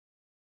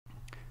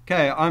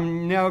Okay,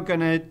 I'm now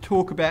going to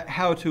talk about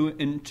how to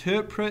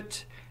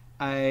interpret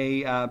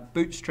a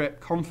Bootstrap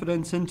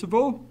confidence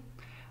interval.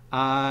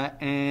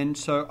 And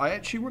so I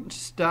actually want to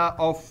start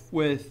off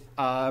with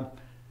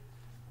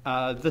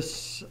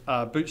this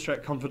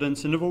Bootstrap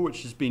confidence interval,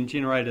 which has been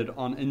generated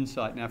on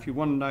Insight. Now, if you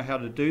want to know how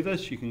to do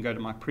this, you can go to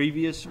my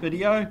previous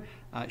video.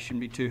 It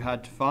shouldn't be too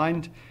hard to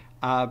find.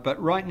 But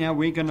right now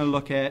we're going to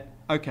look at,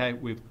 okay,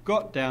 we've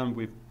got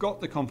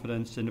the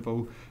confidence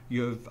interval.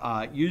 You've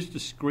used a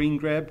screen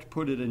grab to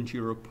put it into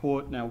your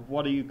report. Now,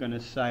 what are you going to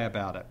say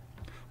about it?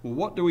 Well,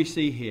 what do we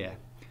see here?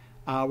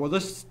 Well,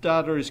 this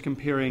data is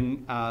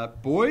comparing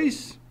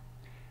boys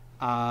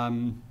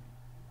and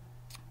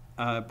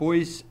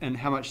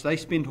how much they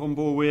spent on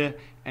ball wear,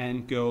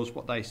 and girls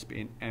what they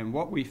spent. And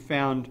what we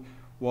found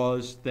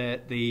was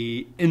that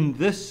in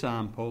this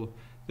sample,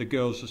 the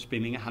girls are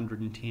spending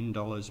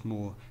 $110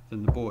 more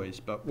than the boys.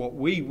 But what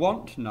we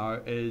want to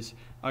know is,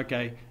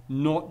 okay,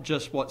 not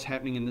just what's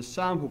happening in the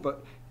sample,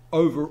 but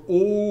over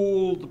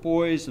all the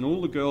boys and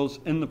all the girls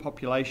in the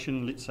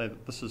population. Let's say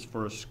that this is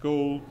for a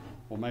school,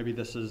 or maybe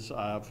this is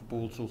for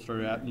balls all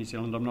throughout New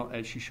Zealand. I'm not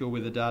actually sure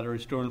where the data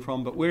is drawn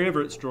from, but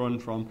wherever it's drawn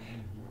from,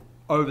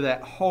 over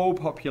that whole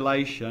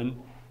population,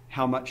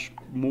 how much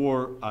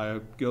more are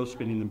girls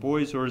spending than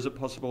boys, or is it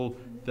possible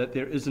that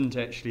there isn't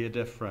actually a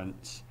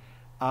difference?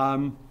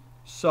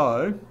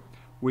 So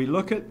we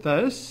look at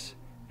this,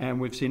 and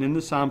we've seen in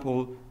the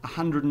sample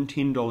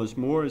 $110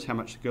 more is how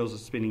much the girls are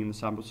spending in the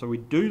sample. So we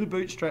do the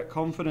Bootstrap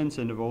confidence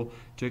interval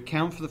to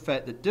account for the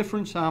fact that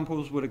different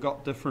samples would have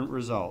got different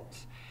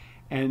results.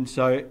 And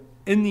so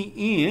in the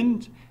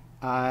end,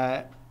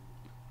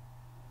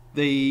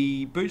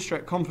 the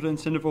Bootstrap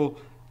confidence interval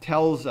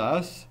tells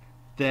us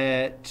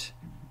that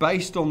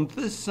based on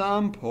this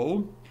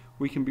sample,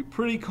 we can be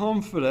pretty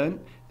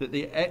confident that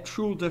the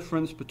actual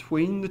difference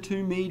between the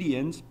two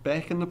medians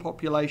back in the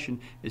population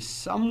is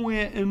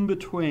somewhere in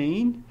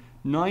between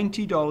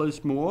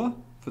 $90 more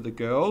for the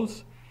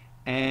girls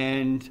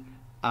and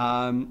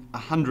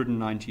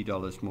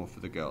 $190 more for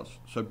the girls.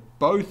 So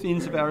both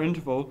ends of our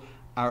interval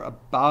are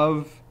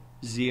above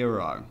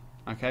zero.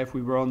 Okay, if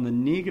we were on the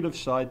negative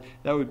side,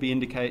 that would be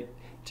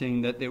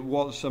indicating that there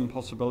was some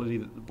possibility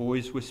that the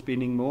boys were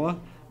spending more.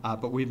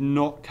 But we've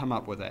not come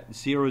up with that.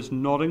 Zero is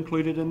not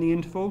included in the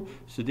interval,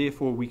 so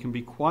therefore we can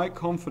be quite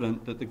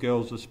confident that the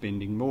girls are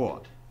spending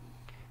more.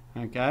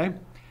 Okay?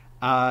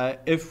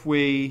 If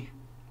we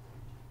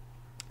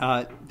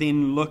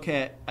then look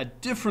at a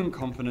different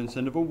confidence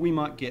interval, we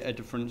might get a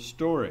different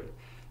story.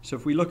 So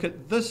if we look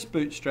at this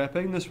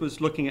bootstrapping, this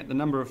was looking at the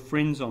number of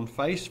friends on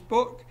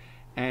Facebook,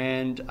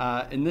 and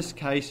in this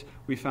case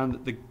we found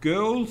that the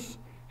girls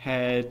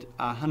had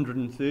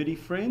 130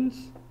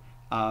 friends.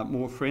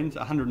 More friends,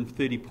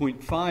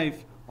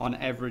 130.5 on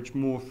average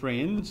more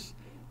friends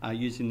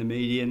using the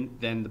median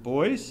than the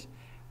boys.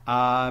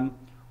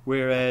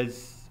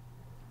 Whereas,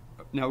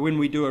 now when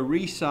we do a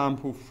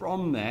resample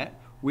from that,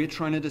 we're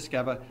trying to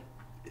discover,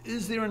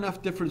 is there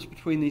enough difference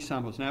between these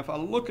samples? Now, if I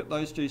look at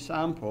those two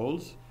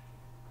samples,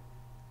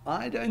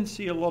 I don't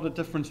see a lot of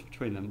difference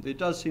between them. There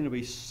does seem to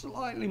be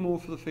slightly more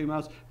for the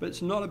females, but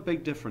it's not a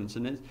big difference.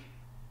 And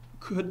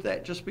could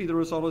that just be the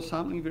result of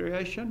sampling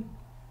variation?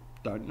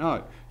 Don't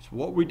know. So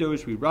what we do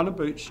is we run a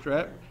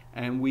bootstrap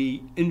and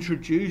we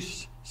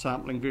introduce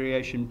sampling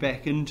variation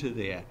back into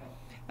there.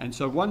 And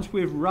so once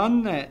we've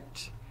run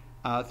that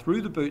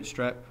through the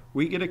bootstrap,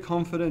 we get a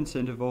confidence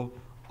interval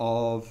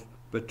of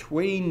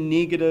between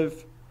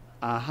negative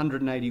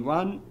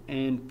 181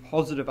 and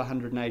positive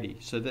 180.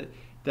 So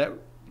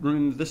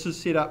remember, this is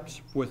set up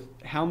with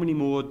how many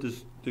more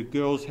does the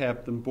girls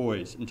have than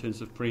boys in terms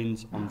of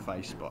friends on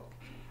Facebook.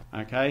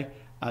 Okay,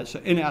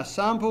 so in our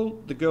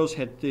sample, the girls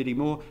had 30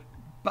 more.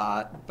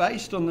 But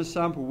based on the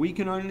sample, we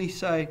can only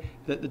say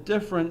that the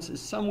difference is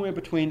somewhere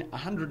between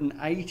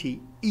 180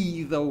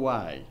 either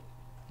way.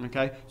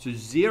 Okay, so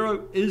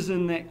zero is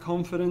in that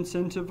confidence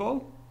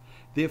interval.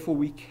 Therefore,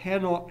 we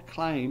cannot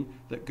claim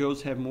that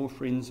girls have more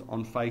friends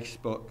on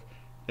Facebook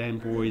than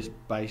boys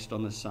based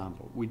on the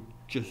sample. We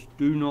just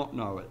do not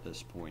know at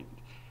this point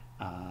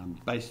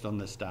based on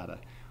this data.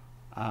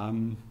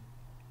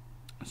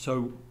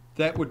 So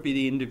that would be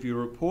the end of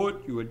your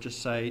report. You would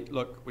just say,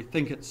 look, we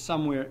think it's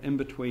somewhere in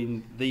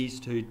between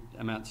these two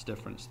amounts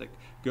difference, that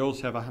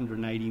girls have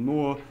 180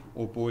 more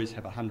or boys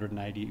have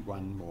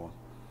 181 more.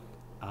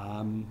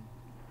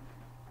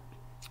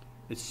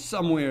 It's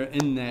somewhere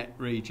in that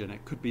region.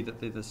 It could be that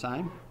they're the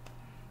same.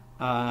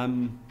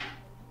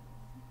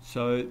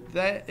 So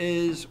that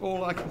is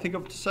all I can think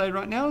of to say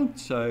right now.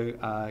 So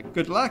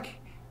good luck,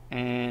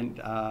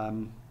 and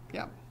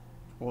yeah,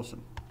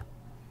 awesome.